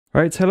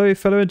Right, hello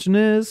fellow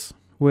engineers.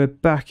 We're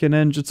back in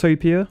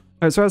Engitopia.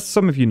 Right, so as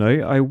some of you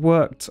know, I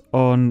worked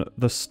on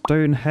the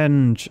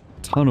Stonehenge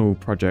Tunnel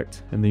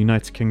project in the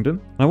United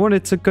Kingdom. I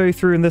wanted to go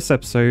through in this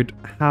episode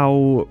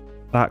how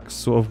that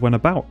sort of went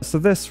about. So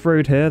this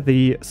road here,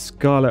 the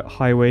Scarlet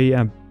Highway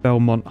and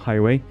Belmont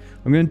Highway,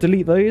 I'm going to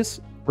delete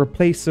those,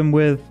 replace them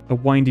with a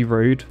windy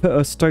road, put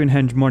a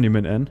Stonehenge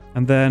monument in,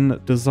 and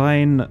then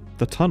design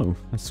the tunnel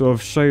and sort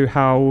of show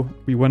how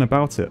we went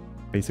about it,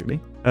 basically.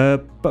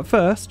 But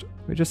first,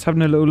 we're just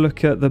having a little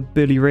look at the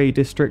Billy Ray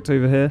district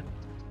over here.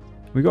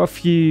 We've got a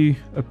few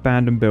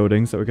abandoned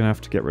buildings that we're going to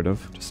have to get rid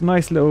of. Just a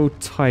nice little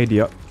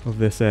tidy up of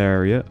this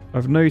area.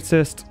 I've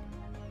noticed...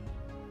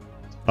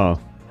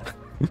 Oh.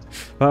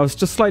 That was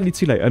just slightly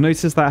too late. I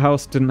noticed that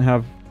house didn't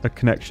have a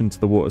connection to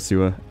the water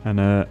sewer.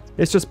 And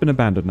it's just been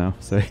abandoned now.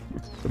 So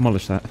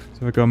demolish that.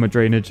 So I go on my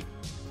drainage.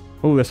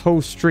 Oh, this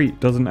whole street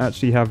doesn't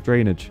actually have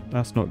drainage.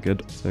 That's not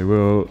good. So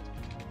we'll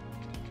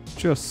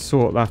just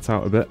sort that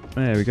out a bit.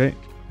 There we go.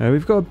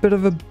 We've got a bit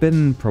of a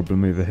bin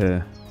problem over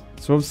here.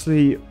 So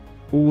obviously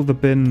all the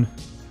bin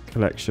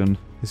collection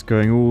is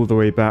going all the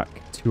way back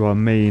to our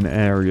main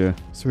area.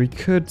 So we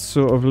could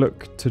sort of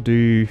look to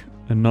do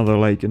another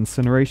like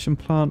incineration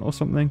plant or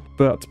something.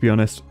 But to be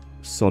honest,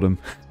 sod 'em.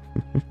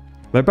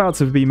 They're about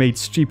to be made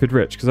stupid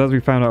rich because as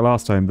we found out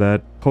last time,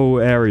 their whole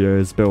area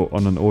is built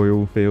on an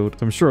oil field.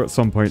 So I'm sure at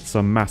some point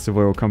some massive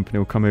oil company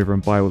will come over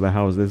and buy all their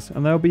houses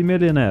and they'll be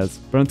millionaires.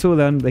 But until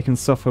then, they can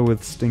suffer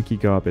with stinky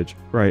garbage.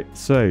 Right,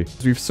 so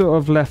we've sort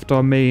of left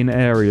our main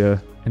area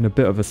in a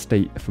bit of a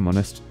state, if I'm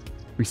honest.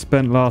 We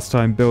spent last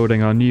time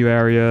building our new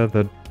area,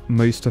 the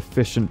most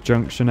efficient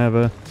junction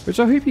ever, which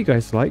I hope you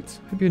guys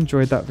liked. Hope you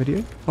enjoyed that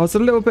video. I was a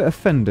little bit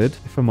offended,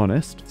 if I'm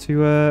honest,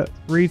 to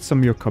read some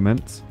of your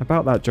comments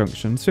about that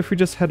junction. So if we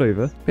just head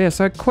over. But yeah,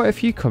 so I had quite a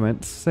few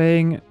comments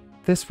saying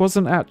this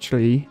wasn't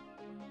actually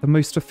the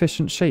most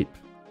efficient shape,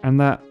 and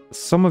that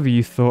some of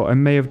you thought I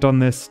may have done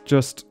this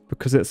just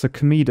because it's a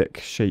comedic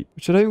shape,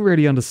 which I don't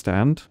really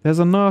understand. There's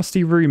a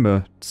nasty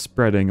rumor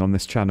spreading on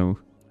this channel.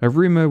 A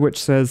rumor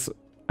which says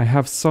I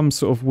have some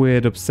sort of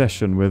weird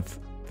obsession with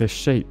this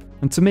shape.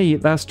 And to me,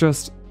 that's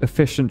just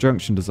efficient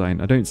junction design.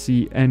 I don't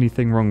see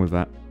anything wrong with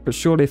that. But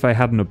surely if I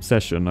had an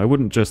obsession, I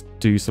wouldn't just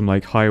do some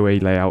like highway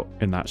layout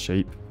in that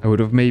shape. I would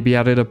have maybe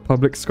added a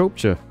public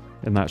sculpture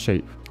in that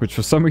shape, which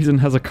for some reason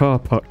has a car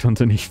parked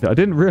underneath it. I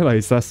didn't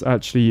realize that's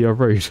actually a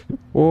road.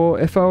 Or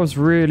if I was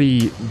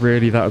really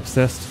that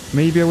obsessed,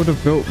 maybe I would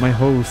have built my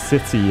whole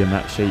city in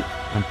that shape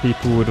and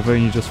people would have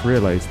only just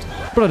realized.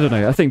 But I don't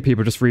know, I think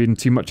people are just reading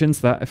too much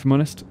into that, if I'm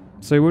honest.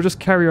 So we'll just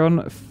carry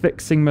on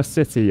fixing my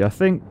city. I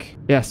think,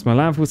 yes, my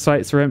landfill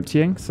sites are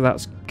emptying, so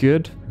that's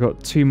good. I've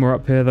got 2 more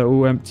up here that are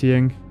all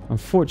emptying.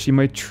 Unfortunately,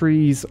 my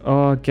trees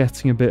are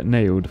getting a bit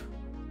nailed.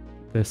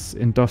 This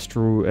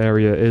industrial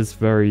area is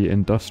very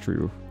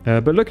industrial.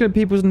 But looking at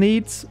people's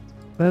needs,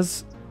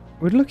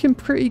 we're looking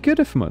pretty good,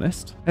 if I'm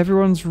honest.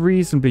 Everyone's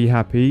reasonably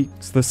happy,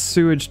 so the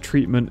sewage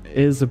treatment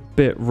is a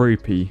bit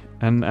ropey.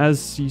 And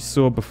as you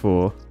saw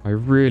before, I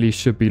really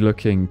should be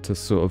looking to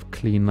sort of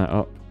clean that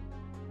up.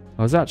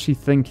 I was actually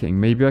thinking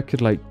maybe I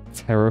could like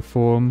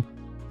terraform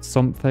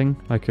something,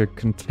 like a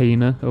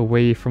container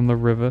away from the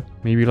river.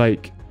 Maybe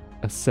like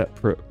a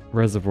separate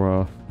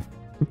reservoir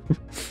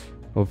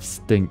of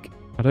stink.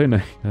 I don't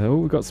know. Oh,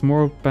 we've got some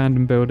more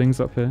abandoned buildings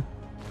up here.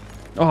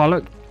 Oh,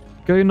 look.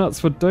 Go nuts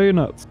for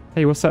donuts.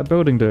 Hey, what's that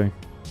building doing?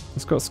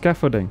 It's got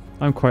scaffolding.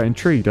 I'm quite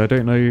intrigued. I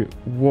don't know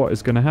what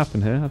is going to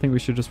happen here. I think we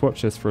should just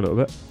watch this for a little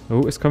bit.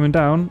 Oh, it's coming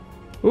down.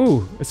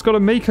 Oh, it's got a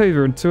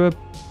makeover into a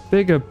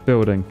bigger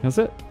building, has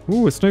it?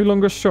 Ooh, it's no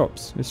longer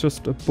shops. It's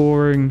just a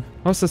boring...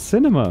 Oh, it's a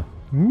cinema.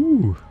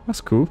 Ooh,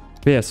 that's cool.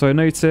 But yeah, so I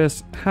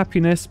noticed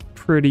happiness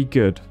pretty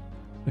good,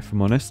 if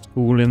I'm honest.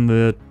 All in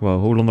the... Well,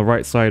 all on the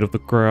right side of the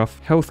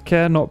graph.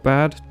 Healthcare, not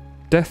bad.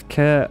 Death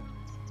care,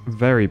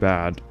 very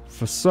bad.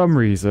 For some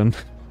reason,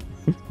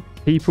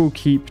 people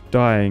keep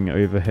dying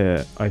over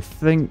here. I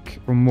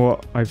think from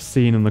what I've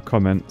seen in the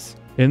comments,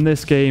 in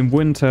this game,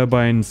 wind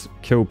turbines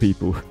kill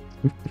people.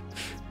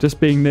 Just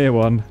being near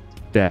one,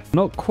 death.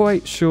 Not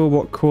quite sure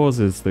what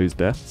causes those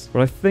deaths,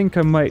 but I think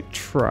I might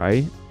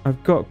try.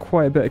 I've got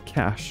quite a bit of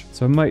cash,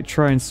 so I might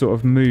try and sort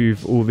of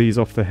move all these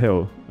off the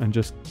hill and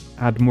just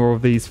add more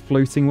of these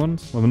floating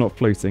ones. Well, they're not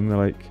floating, they're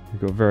like,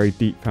 they've got very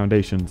deep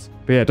foundations.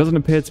 But yeah, it doesn't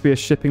appear to be a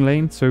shipping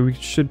lane, so we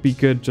should be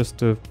good just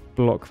to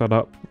block that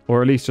up,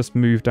 or at least just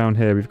move down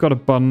here. We've got a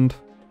bund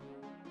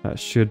that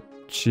should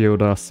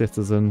shield our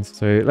citizens.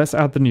 So let's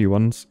add the new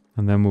ones.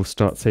 And then we'll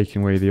start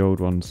taking away the old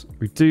ones.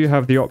 We do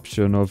have the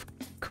option of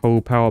coal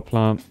power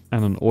plant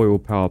and an oil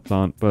power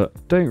plant,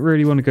 but don't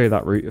really want to go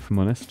that route, if I'm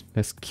honest.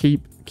 Let's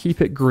keep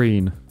it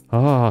green.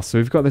 Ah, so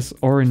we've got this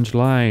orange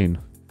line,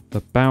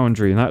 the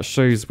boundary, and that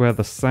shows where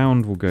the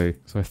sound will go.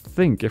 So I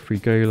think if we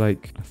go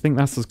like, I think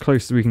that's as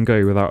close as we can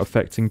go without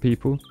affecting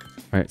people.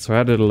 Right, so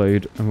I added a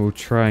load and we'll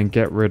try and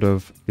get rid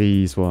of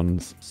these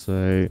ones.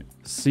 So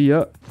see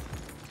ya.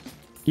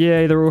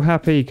 Yay, they're all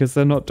happy because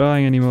they're not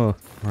dying anymore.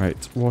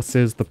 Right, what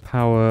is the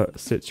power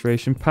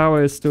situation?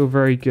 Power is still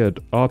very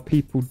good. Are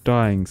people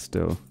dying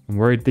still? I'm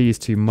worried these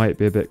two might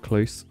be a bit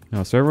close.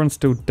 Oh, so everyone's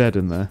still dead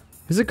in there.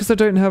 Is it because they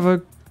don't have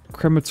a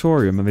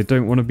crematorium and they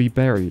don't want to be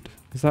buried?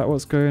 Is that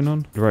what's going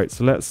on? Right,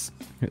 so let's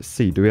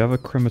see. Do we have a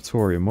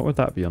crematorium? What would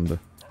that be under?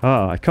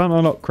 Ah, I can't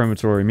unlock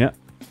crematorium yet.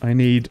 I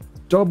need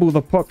double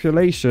the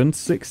population,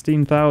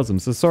 16,000.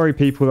 So sorry,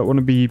 people that want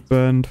to be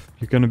burned.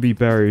 You're going to be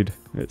buried,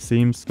 it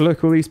seems.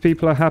 Look, all these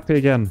people are happy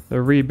again.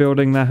 They're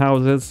rebuilding their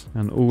houses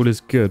and all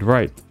is good.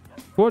 Right.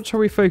 What shall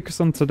we focus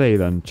on today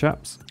then,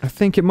 chaps? I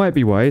think it might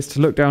be wise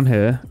to look down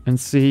here and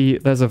see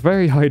there's a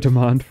very high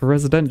demand for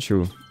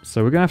residential.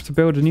 So we're going to have to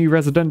build a new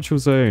residential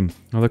zone.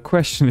 Now the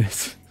question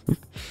is...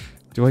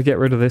 do I get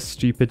rid of this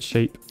stupid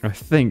shape? I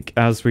think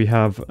as we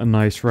have a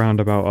nice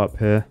roundabout up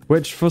here,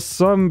 which for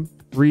some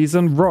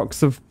reason rocks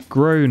have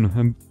grown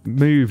and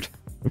moved.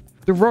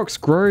 Do rocks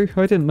grow?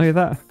 I didn't know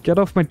that. Get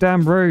off my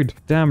damn road.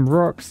 Damn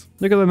rocks.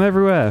 Look at them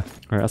everywhere.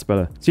 All right, that's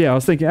better. So yeah, I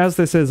was thinking as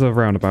this is a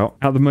roundabout,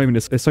 at the moment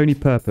its only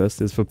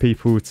purpose is for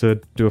people to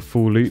do a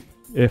full loop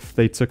if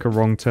they took a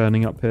wrong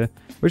turning up here,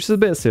 which is a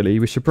bit silly.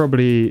 We should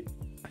probably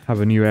have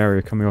a new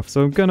area coming off.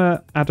 So I'm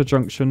gonna add a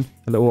junction,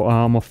 a little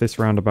arm off this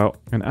roundabout,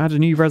 and add a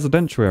new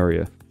residential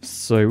area.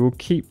 So we'll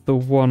keep the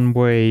one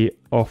way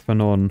off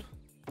and on,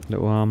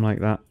 little arm like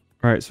that.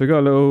 All right, so we got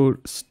a little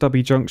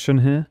stubby junction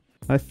here.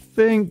 I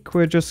think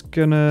we're just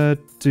gonna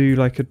do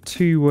like a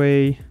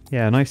two-way,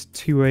 yeah, a nice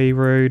two-way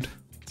road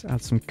to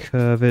add some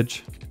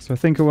curvage. So I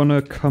think I want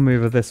to come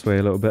over this way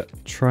a little bit,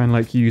 try and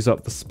like use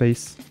up the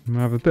space. We'll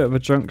have a bit of a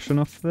junction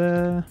off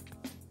there.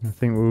 I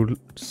think we'll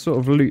sort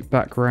of loop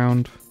back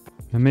round.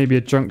 And maybe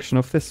a junction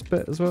off this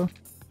bit as well.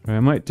 I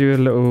might do a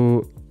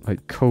little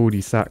like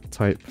cul-de-sac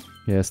type.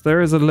 Yes,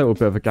 there is a little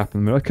bit of a gap in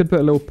the middle. I could put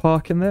a little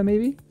park in there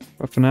maybe.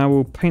 But for now,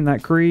 we'll paint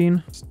that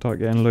green. Start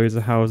getting loads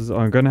of houses. Oh,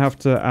 I'm going to have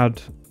to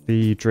add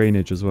the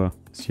drainage as well.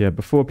 So yeah,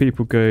 before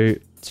people go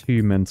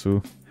too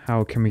mental,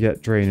 how can we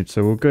get drainage?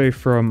 So we'll go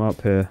from up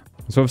here.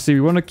 So obviously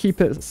we want to keep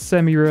it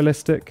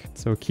semi-realistic.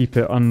 So we'll keep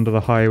it under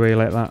the highway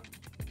like that.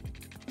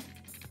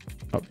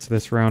 Up to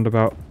this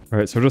roundabout.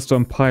 Right, so we're just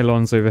on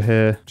pylons over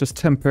here, just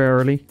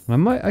temporarily.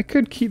 I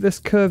could keep this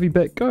curvy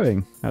bit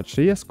going,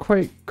 actually. That's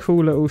quite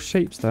cool little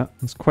shapes, that.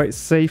 It's quite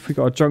safe. We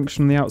got a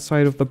junction on the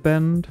outside of the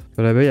bend.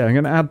 But yeah, I'm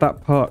going to add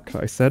that park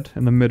that I said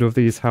in the middle of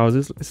these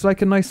houses. It's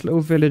like a nice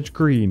little village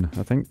green,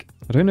 I think.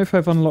 I don't know if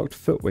I've unlocked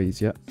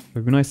footways yet.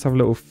 It'd be nice to have a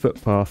little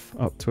footpath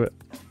up to it.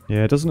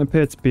 Yeah, it doesn't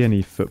appear to be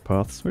any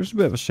footpaths, which is a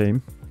bit of a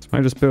shame. So I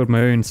might just build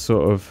my own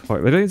sort of...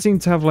 like, they don't seem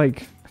to have,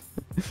 like...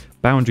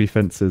 boundary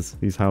fences,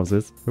 these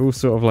houses. They're all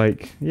sort of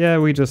like, yeah,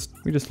 we just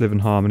live in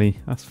harmony.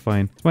 That's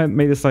fine. Might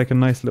make this like a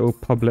nice little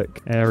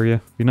public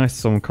area. Be nice if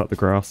someone cut the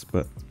grass,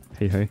 but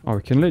hey ho. Oh,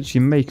 we can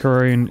literally make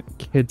our own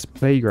kids'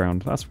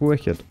 playground. That's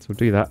wicked. So we'll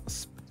do that.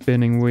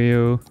 Spinning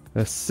wheel,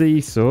 a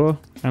seesaw,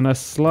 and a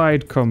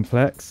slide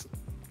complex.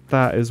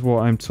 That is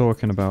what I'm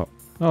talking about.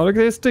 Oh, look at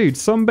this dude,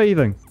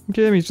 sunbathing. Look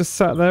at him, he's just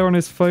sat there on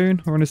his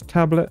phone or on his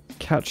tablet,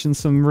 catching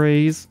some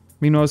rays.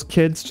 Meanwhile, as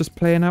kids just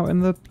playing out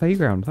in the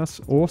playground. That's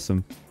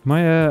awesome.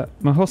 My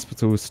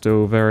hospital is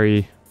still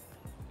very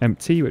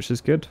empty, which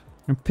is good.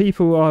 And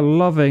people are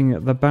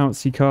loving the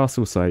bouncy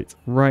castle site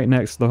right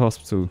next to the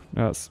hospital.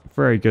 That's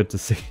very good to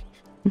see.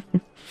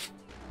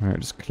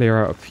 Alright, just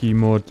clear out a few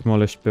more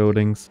demolished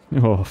buildings.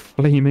 Oh,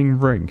 Flaming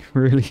Ring,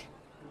 really?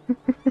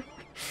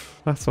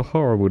 That's a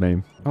horrible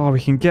name. Oh, we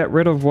can get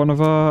rid of one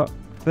of our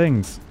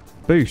things.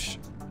 Boosh.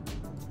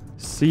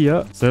 See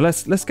ya. So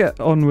let's get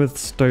on with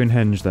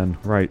Stonehenge then.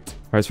 Right,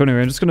 so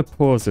anyway, I'm just going to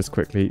pause this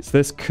quickly. So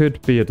this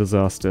could be a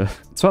disaster.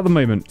 So at the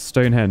moment,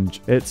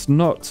 Stonehenge, it's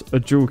not a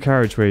dual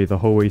carriageway the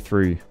whole way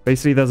through.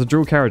 Basically, there's a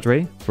dual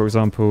carriageway. For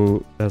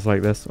example, there's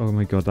like this. Oh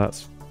my god,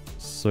 that's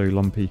so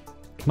lumpy.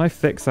 Can I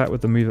fix that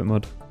with the Move It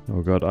mod?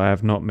 Oh god, I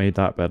have not made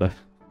that better.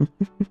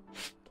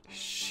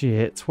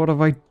 Shit, what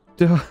have I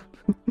done?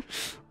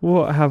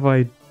 What have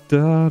I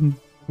done?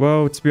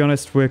 Well, to be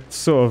honest, we're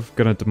sort of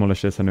going to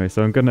demolish this anyway,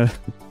 so I'm going to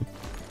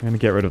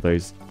get rid of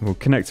those. We'll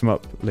connect them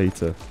up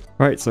later.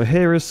 Right, so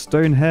here is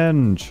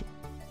Stonehenge.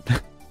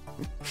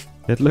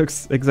 It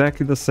looks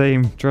exactly the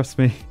same, trust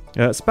me.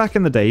 It's back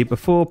in the day,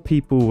 before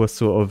people were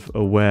sort of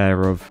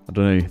aware of, I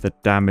don't know, the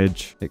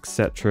damage,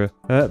 etc.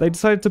 They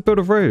decided to build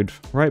a road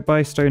right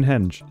by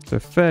Stonehenge. So a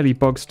fairly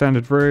bog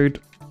standard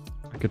road.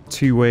 Like a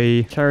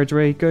two-way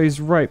carriageway,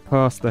 goes right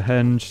past the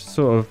henge,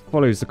 sort of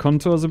follows the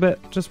contours a bit,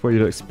 just what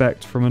you'd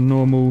expect from a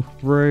normal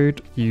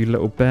road, few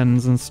little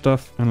bends and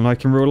stuff, and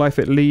like in real life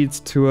it leads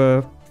to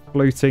a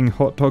floating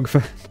hot dog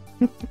van.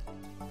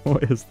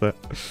 What is that?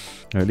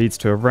 No, it leads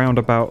to a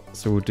roundabout,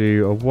 so we'll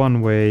do a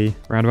one-way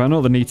roundabout.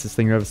 Not the neatest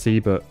thing you ever see,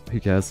 but who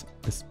cares?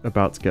 It's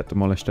about to get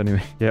demolished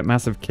anyway. Yeah,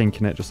 massive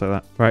kink in it, just like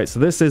that. Right, so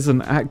this is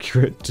an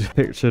accurate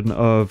depiction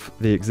of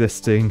the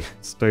existing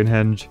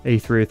Stonehenge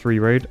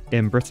A303 road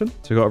in Britain.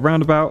 So we've got a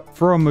roundabout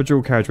from a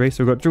dual carriageway.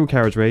 So we've got dual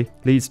carriageway,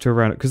 leads to a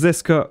roundabout. Because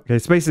this got... Okay,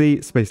 so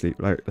basically,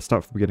 like, let's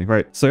start from the beginning.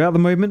 Right, so at the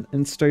moment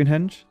in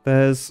Stonehenge,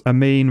 there's a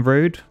main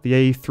road,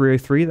 the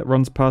A303 that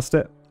runs past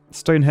it.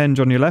 Stonehenge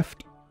on your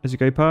left as you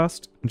go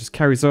past, and just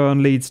carries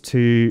on, leads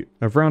to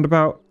a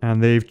roundabout,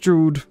 and they've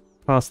jeweled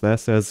past there,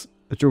 says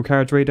a dual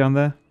carriageway down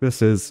there.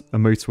 This is a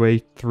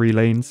motorway, 3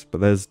 lanes, but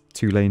there's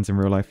 2 lanes in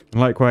real life. And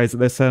likewise, at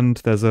this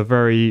end, there's a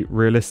very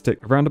realistic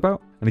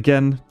roundabout. And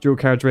again, dual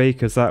carriageway,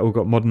 because that all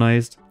got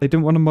modernized. They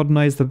didn't want to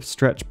modernize the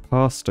stretch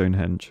past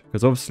Stonehenge,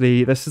 because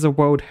obviously this is a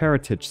World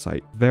Heritage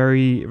Site.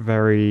 Very,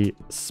 very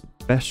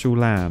special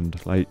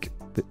land. Like,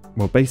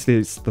 well, basically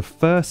it's the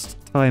first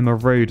time a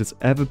road has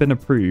ever been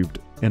approved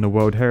in a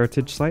World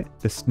Heritage Site.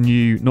 This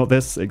new, not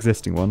this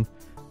existing one,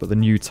 but the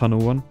new tunnel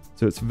one.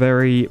 So it's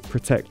very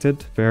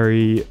protected,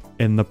 very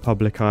in the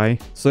public eye.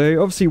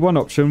 So obviously one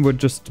option would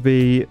just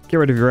be get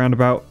rid of your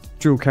roundabout,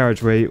 dual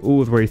carriageway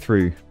all the way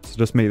through. So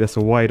just make this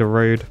a wider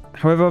road.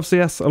 However, obviously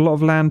that's a lot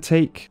of land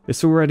take.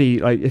 It's already,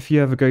 like, if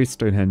you ever go to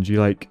Stonehenge, you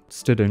like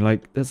stood in,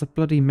 like, there's a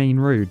bloody main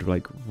road,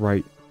 like,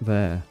 right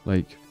there.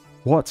 Like,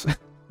 what?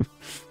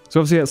 So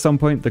obviously at some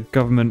point the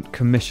government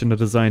commissioned a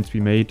design to be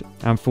made,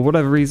 and for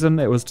whatever reason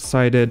it was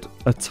decided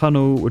a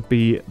tunnel would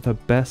be the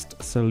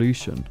best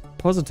solution.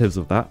 Positives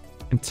of that,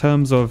 in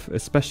terms of,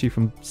 especially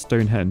from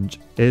Stonehenge,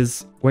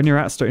 is when you're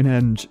at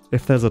Stonehenge,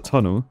 if there's a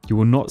tunnel, you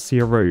will not see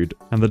a road.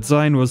 And the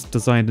design was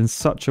designed in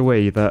such a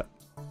way that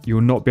you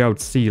will not be able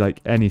to see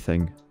like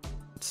anything.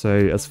 So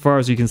as far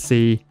as you can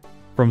see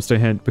from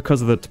Stonehenge,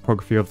 because of the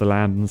topography of the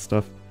land and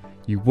stuff,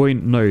 you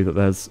won't know that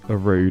there's a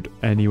road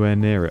anywhere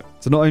near it.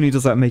 So not only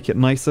does that make it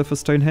nicer for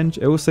Stonehenge,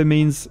 it also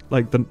means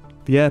like the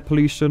air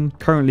pollution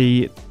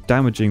currently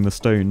damaging the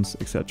stones,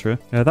 etc.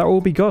 That will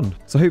all be gone.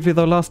 So hopefully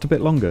they'll last a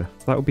bit longer.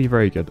 So that will be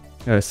very good.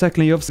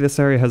 Secondly, obviously this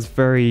area has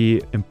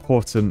very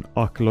important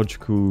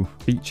archaeological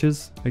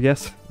features, I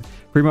guess.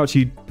 Pretty much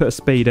you put a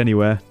spade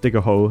anywhere, dig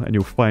a hole, and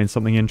you'll find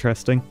something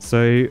interesting.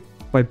 So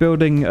by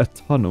building a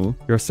tunnel,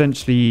 you're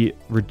essentially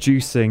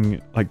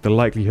reducing like the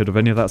likelihood of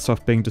any of that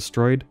stuff being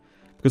destroyed.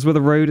 Because with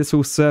a road, it's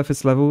all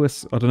surface level.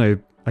 It's, I don't know,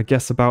 I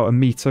guess about a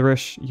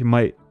meter-ish you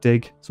might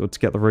dig sort of to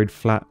get the road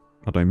flat.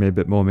 I don't know, maybe a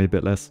bit more, maybe a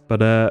bit less.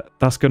 But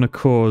that's going to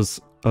cause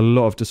a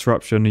lot of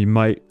disruption. You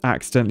might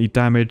accidentally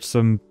damage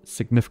some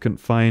significant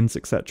finds,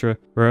 etc.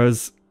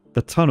 Whereas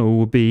the tunnel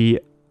will be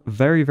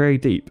very, very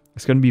deep.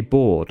 It's going to be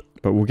bored.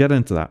 But we'll get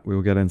into that. We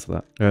will get into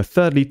that.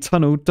 Thirdly,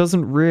 tunnel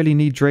doesn't really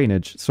need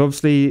drainage. So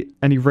obviously,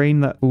 any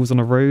rain that falls on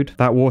a road,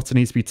 that water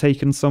needs to be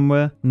taken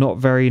somewhere. Not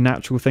very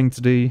natural thing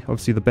to do.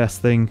 Obviously, the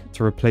best thing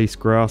to replace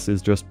grass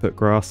is just put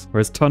grass.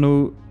 Whereas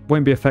tunnel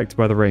won't be affected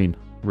by the rain,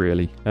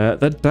 really.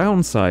 The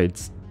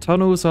downsides.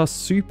 Tunnels are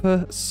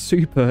super,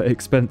 super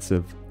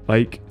expensive.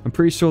 Like, I'm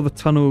pretty sure the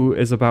tunnel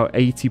is about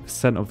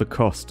 80% of the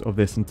cost of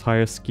this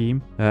entire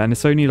scheme. And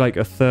it's only like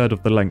a third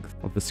of the length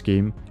of the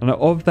scheme. And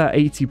of that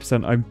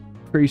 80%, I'm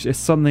pretty sure it's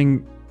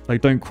something,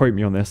 like, don't quote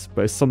me on this,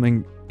 but it's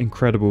something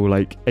incredible,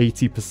 like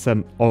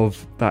 80%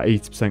 of that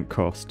 80%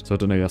 cost. So I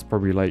don't know, that's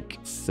probably like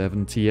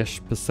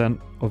 70-ish%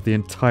 of the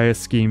entire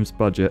scheme's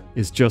budget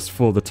is just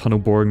for the tunnel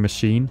boring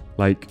machine.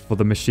 Like, for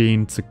the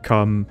machine to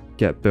come,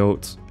 get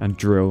built, and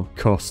drill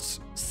costs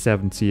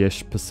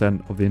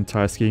 70-ish% of the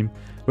entire scheme,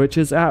 which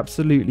is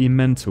absolutely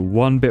mental.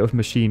 One bit of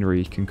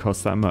machinery can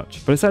cost that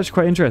much. But it's actually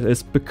quite interesting.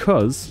 It's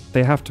because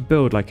they have to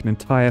build like an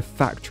entire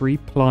factory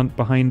plant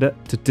behind it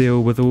to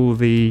deal with all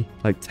the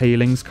like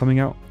tailings coming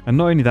out. And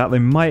not only that, they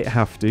might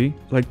have to,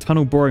 like,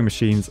 tunnel boring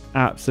machines,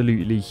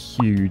 absolutely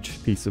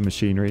huge piece of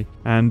machinery.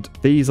 And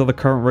these are the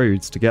current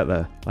roads to get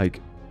there,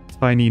 like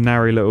tiny,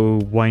 narrow little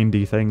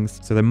windy things.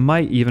 So they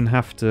might even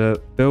have to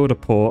build a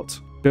port,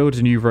 build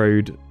a new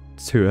road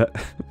to it,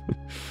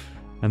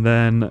 and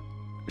then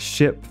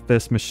ship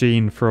this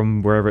machine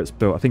from wherever it's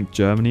built. I think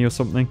Germany or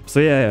something. So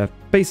yeah,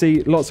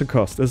 basically lots of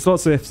cost. There's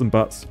lots of ifs and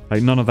buts.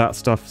 Like, none of that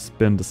stuff's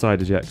been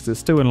decided yet because it's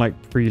still in like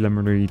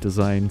preliminary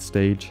design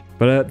stage.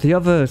 But the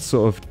other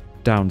sort of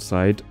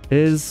downside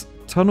is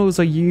tunnels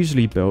are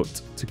usually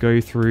built to go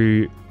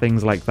through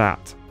things like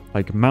that,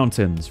 like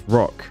mountains,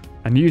 rock.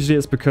 And usually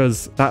it's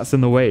because that's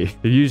in the way.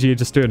 You're usually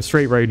just doing a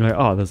straight road and like,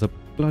 oh, there's a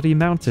bloody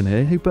mountain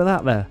here. Who put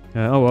that there?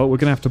 Oh well, we're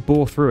gonna have to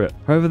bore through it.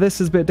 However, this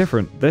is a bit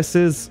different. This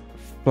is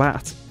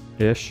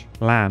flat-ish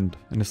land,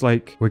 and it's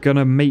like we're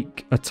gonna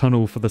make a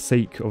tunnel for the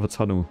sake of a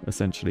tunnel,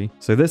 essentially.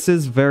 So this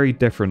is very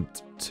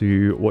different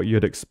to what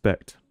you'd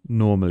expect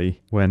normally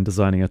when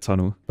designing a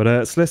tunnel.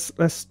 But so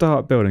let's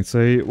start building.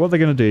 So what they're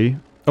gonna do,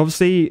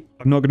 obviously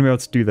I'm not gonna be able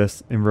to do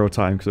this in real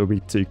time because it'll be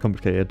too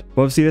complicated,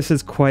 but obviously this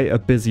is quite a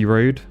busy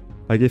road.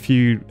 Like, if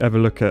you ever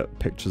look at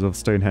pictures of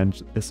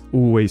Stonehenge, there's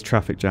always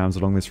traffic jams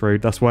along this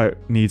road. That's why it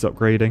needs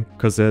upgrading,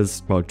 because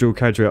there's, well, dual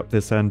carriageway up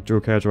this end,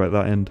 dual carriageway at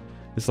that end.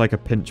 It's like a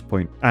pinch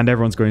point, and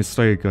everyone's going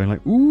slow, going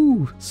like,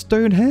 ooh,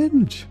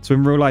 Stonehenge. So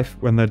in real life,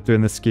 when they're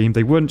doing this scheme,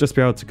 they wouldn't just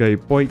be able to go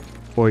boink,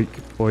 boink,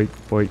 boink,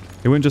 boink.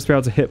 They wouldn't just be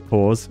able to hit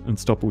pause and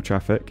stop all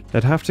traffic.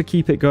 They'd have to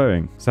keep it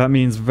going. So that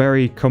means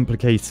very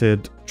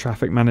complicated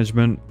traffic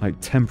management, like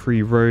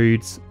temporary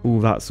roads,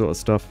 all that sort of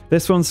stuff.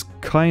 This one's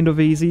kind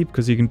of easy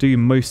because you can do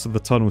most of the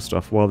tunnel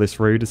stuff while this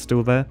road is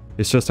still there.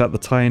 It's just at the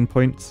tie-in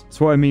points.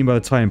 So what I mean by the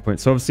tie-in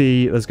points, so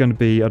obviously there's going to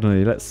be, I don't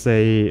know, let's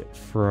say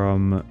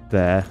from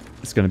there,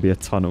 it's going to be a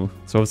tunnel.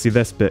 So obviously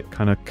this bit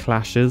kind of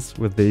clashes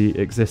with the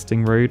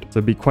existing road. So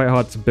it'd be quite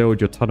hard to build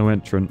your tunnel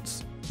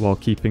entrance while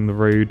keeping the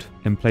road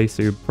in place.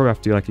 So you'll probably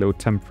have to do like a little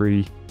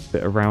temporary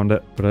bit around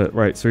it. But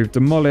right, so we've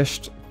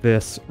demolished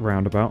this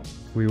roundabout.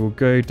 We will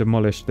go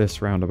demolish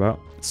this roundabout.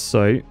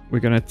 So we're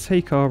going to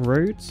take our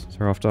roads.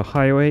 So after a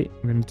highway,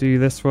 we're going to do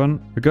this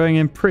one. We're going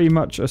in pretty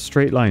much a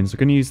straight line. So we're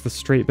going to use the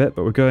straight bit,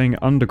 but we're going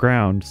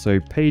underground. So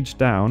page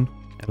down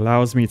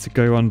allows me to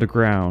go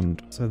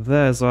underground. So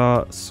there's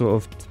our sort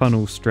of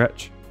tunnel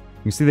stretch.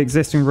 You can see the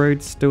existing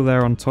road still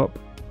there on top.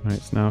 Right,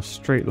 it's now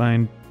straight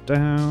line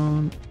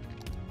down.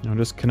 I'll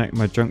just connect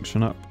my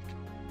junction up.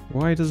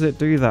 Why does it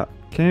do that?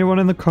 Can anyone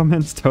in the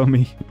comments tell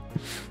me?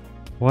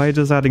 Why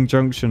does adding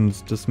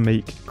junctions just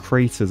make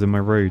craters in my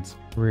roads?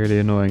 Really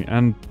annoying.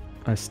 And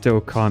I still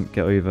can't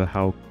get over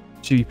how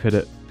stupid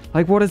it...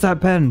 Like, what is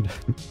that bend?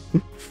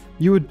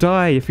 You would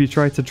die if you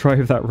tried to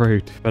drive that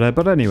road.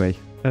 But anyway,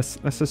 let's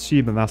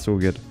assume that that's all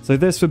good. So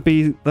this would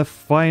be the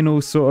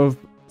final sort of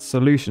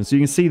solution. So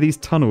you can see these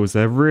tunnels,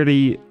 they're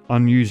really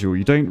unusual.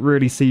 You don't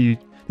really see...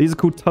 These are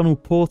called tunnel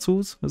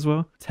portals as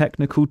well.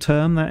 Technical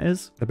term, that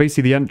is. They're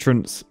basically the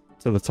entrance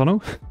to the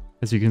tunnel,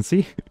 as you can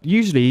see.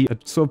 Usually,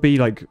 it'd sort of be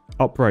like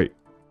upright,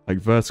 like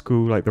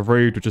vertical, like the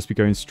road would just be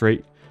going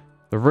straight.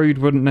 The road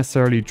wouldn't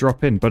necessarily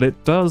drop in, but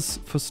it does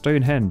for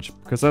Stonehenge,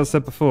 because as I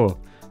said before,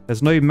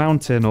 there's no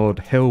mountain or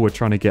hill we're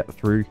trying to get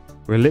through.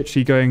 We're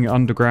literally going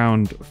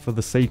underground for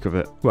the sake of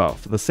it. Well,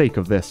 for the sake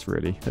of this,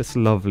 really. This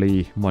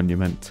lovely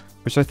monument.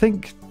 Which I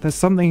think there's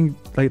something,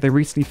 like they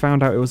recently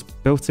found out it was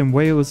built in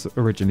Wales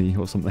originally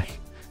or something.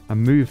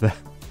 And moved there.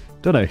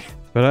 Don't know.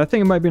 But I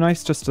think it might be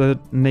nice just to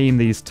name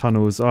these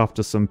tunnels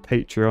after some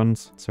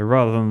Patreons. So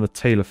rather than the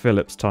Taylor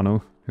Phillips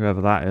tunnel,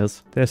 whoever that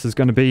is, this is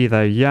going to be the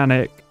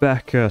Yannick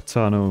Becker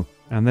tunnel.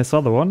 And this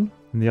other one,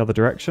 in the other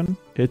direction,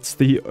 it's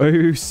the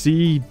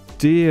O.C.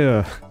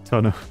 Deer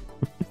tunnel.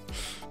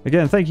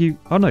 Again, thank you.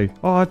 Oh no.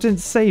 Oh, I didn't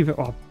save it.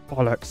 Oh,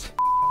 bollocks.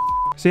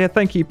 So yeah,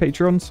 thank you,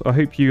 Patrons. I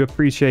hope you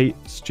appreciate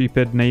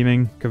stupid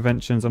naming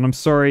conventions. And I'm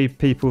sorry,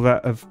 people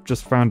that have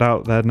just found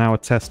out they're now a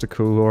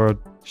testicle or a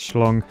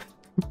schlong.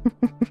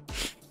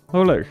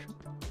 Oh, look.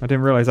 I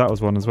didn't realize that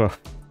was one as well.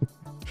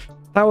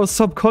 That was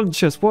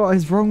subconscious. What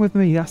is wrong with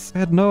me? I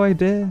had no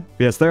idea.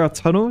 But yes, there are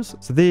tunnels.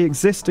 So the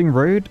existing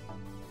road,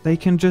 they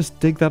can just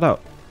dig that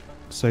up.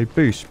 So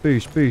boosh,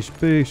 boosh, boosh,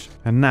 boosh.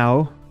 And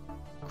now,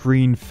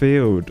 green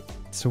field.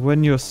 So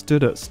when you're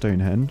stood at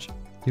Stonehenge,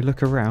 you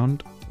look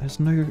around, there's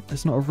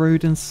not a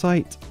road in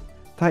sight.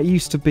 That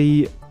used to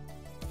be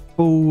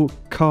full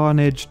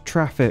carnage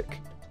traffic.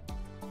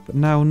 But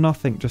now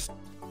nothing, just...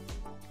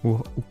 We'll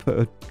put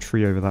a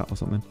tree over that or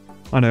something.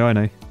 I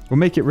know. We'll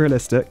make it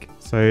realistic.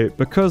 So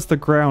because the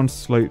ground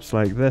slopes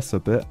like this a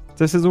bit,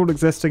 this is all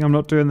existing. I'm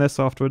not doing this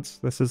afterwards.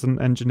 This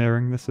isn't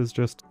engineering. This is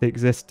just the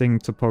existing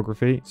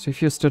topography. So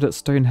if you're stood at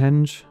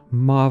Stonehenge,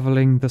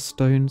 marveling the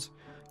stones,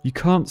 you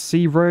can't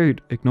see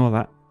road. Ignore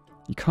that.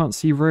 You can't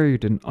see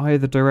road in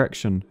either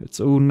direction. It's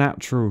all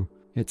natural.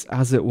 It's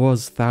as it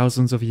was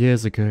thousands of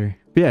years ago.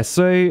 But yeah,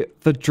 so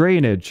the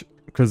drainage,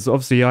 because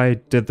obviously I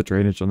did the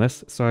drainage on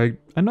this, so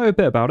I know a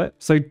bit about it.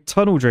 So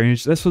tunnel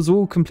drainage, this was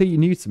all completely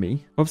new to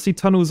me. Obviously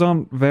tunnels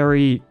aren't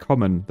very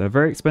common. They're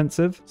very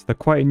expensive, so they're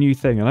quite a new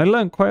thing. And I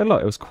learned quite a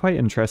lot. It was quite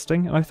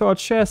interesting, and I thought I'd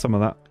share some of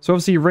that. So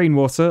obviously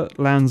rainwater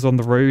lands on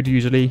the road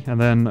usually,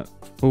 and then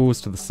falls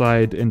to the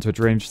side into a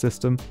drainage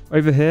system.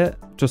 Over here,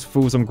 just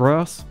falls on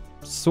grass.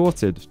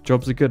 Sorted.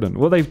 Jobs are good. And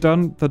what they've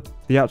done,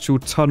 the actual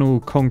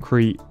tunnel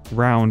concrete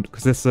round,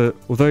 because this,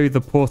 although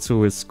the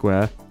portal is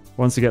square,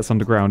 once it gets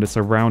underground, it's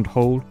a round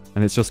hole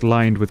and it's just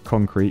lined with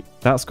concrete.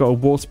 That's got a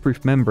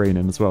waterproof membrane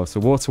in as well, so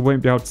water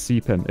won't be able to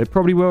seep in. It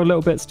probably will a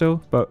little bit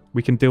still, but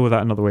we can deal with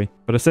that another way.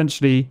 But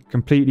essentially,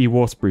 completely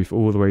waterproof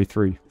all the way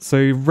through. So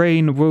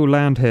rain will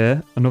land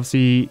here, and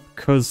obviously,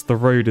 because the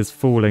road is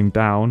falling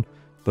down,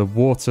 the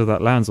water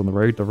that lands on the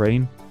road, the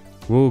rain,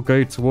 will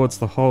go towards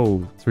the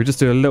hole. So we just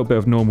do a little bit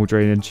of normal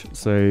drainage,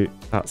 so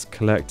that's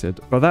collected.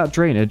 But that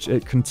drainage,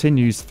 it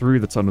continues through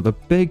the tunnel. The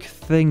big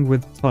thing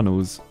with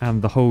tunnels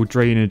and the whole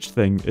drainage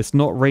thing, it's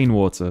not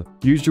rainwater.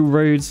 Usual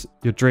roads,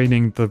 you're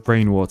draining the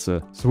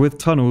rainwater. So with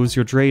tunnels,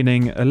 you're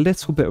draining a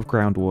little bit of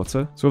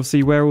groundwater. So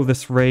obviously where all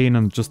this rain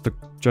and just the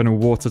general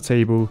water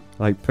table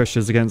like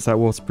pushes against that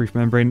waterproof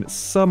membrane,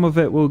 some of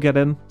it will get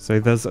in. So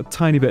there's a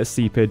tiny bit of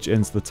seepage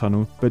into the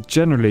tunnel, but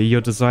generally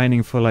you're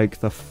designing for like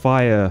the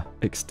fire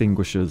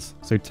extinguishers.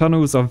 So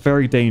tunnels are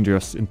very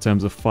dangerous in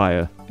terms of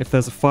fire. If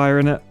there's a fire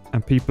in it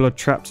and people are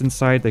trapped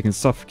inside, they can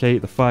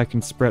suffocate, the fire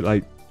can spread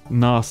like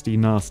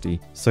nasty.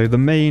 So the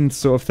main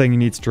sort of thing you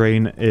need to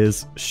drain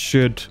is,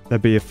 should there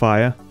be a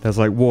fire, there's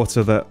like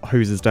water that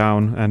hoses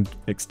down and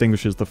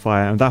extinguishes the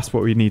fire, and that's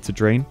what we need to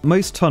drain.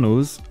 Most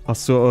tunnels are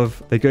sort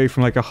of, they go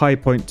from like a high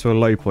point to a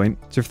low point.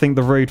 So if you think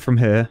the road from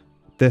here,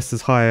 this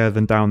is higher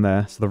than down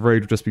there, so the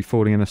road will just be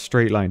falling in a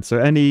straight line. So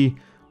any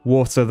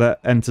water that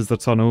enters the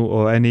tunnel,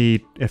 or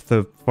if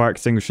the fire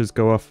extinguishers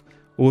go off,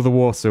 all the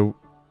water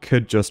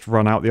could just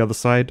run out the other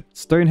side.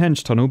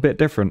 Stonehenge tunnel, bit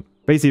different.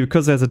 Basically,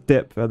 because there's a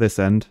dip at this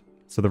end,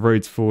 so the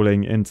road's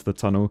falling into the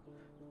tunnel,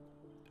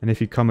 and if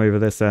you come over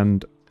this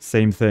end,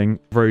 Same thing,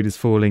 road is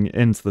falling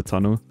into the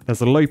tunnel.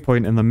 There's a low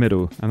point in the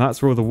middle, and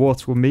that's where all the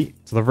water will meet.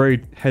 So the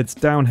road heads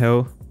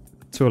downhill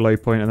to a low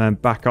point and then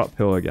back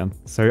uphill again.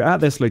 So at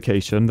this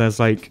location, there's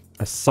like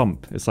a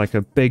sump. It's like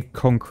a big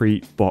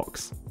concrete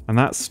box, and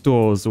that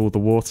stores all the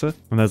water.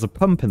 And there's a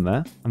pump in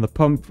there, and the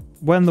pump,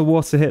 when the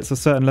water hits a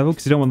certain level,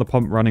 because you don't want the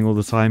pump running all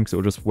the time because it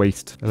will just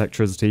waste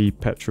electricity,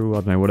 petrol,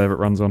 I don't know, whatever it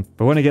runs on.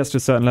 But when it gets to a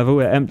certain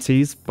level, it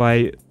empties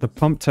by the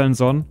pump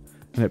turns on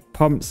and it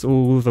pumps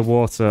all the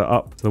water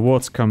up. The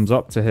water comes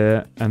up to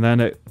here and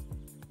then it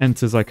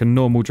enters like a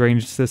normal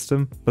drainage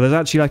system. But there's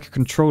actually like a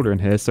controller in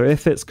here. So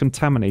if it's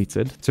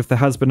contaminated, so if there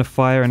has been a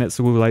fire and it's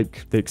all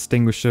like the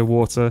extinguisher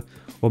water,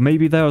 or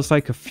maybe there was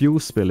like a fuel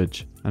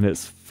spillage and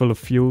it's full of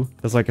fuel,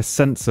 there's like a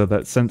sensor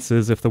that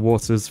senses if the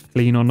water's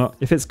clean or not.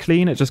 If it's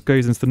clean, it just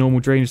goes into the normal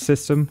drainage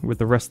system with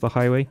the rest of the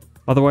highway.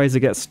 Otherwise,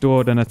 it gets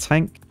stored in a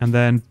tank, and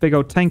then big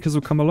old tankers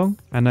will come along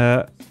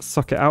and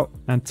suck it out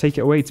and take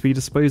it away to be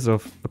disposed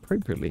of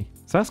appropriately.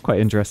 So that's quite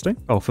interesting.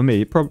 Oh, for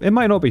me, it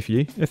might not be for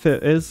you. If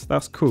it is,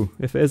 that's cool.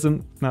 If it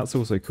isn't, that's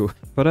also cool.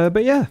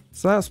 But yeah,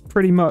 so that's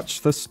pretty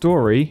much the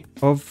story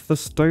of the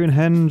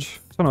Stonehenge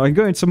tunnel. I can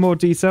go into more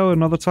detail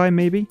another time,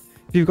 maybe.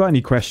 If you've got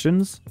any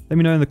questions, let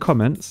me know in the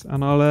comments,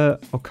 and I'll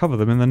cover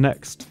them in my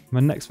next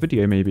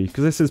video maybe,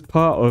 because this is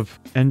part of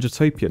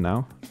Engitopia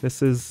now.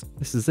 This is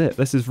it.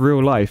 This is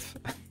real life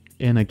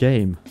in a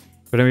game.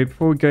 But anyway,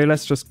 before we go,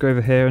 let's just go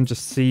over here and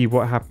just see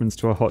what happens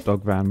to our hot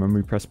dog van when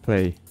we press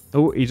play.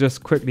 Oh, he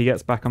just quickly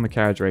gets back on the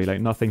carriageway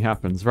like nothing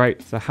happens. Right,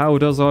 so how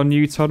does our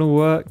new tunnel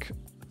work?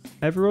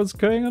 Everyone's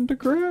going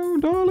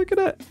underground. Oh, look at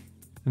it.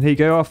 And here you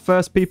go, our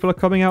first people are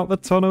coming out the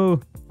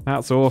tunnel.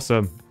 That's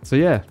awesome. So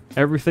yeah,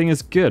 everything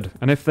is good.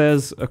 And if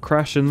there's a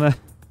crash in there,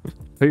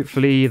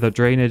 hopefully the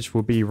drainage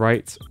will be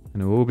right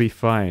and it will be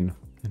fine.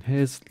 And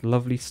here's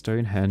lovely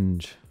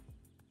Stonehenge.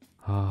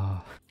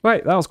 Ah,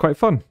 right, that was quite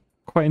fun.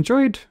 Quite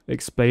enjoyed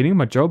explaining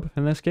my job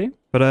in this game.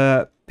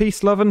 But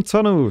peace, love, and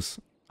tunnels.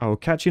 I will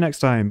catch you next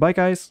time. Bye,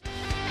 guys.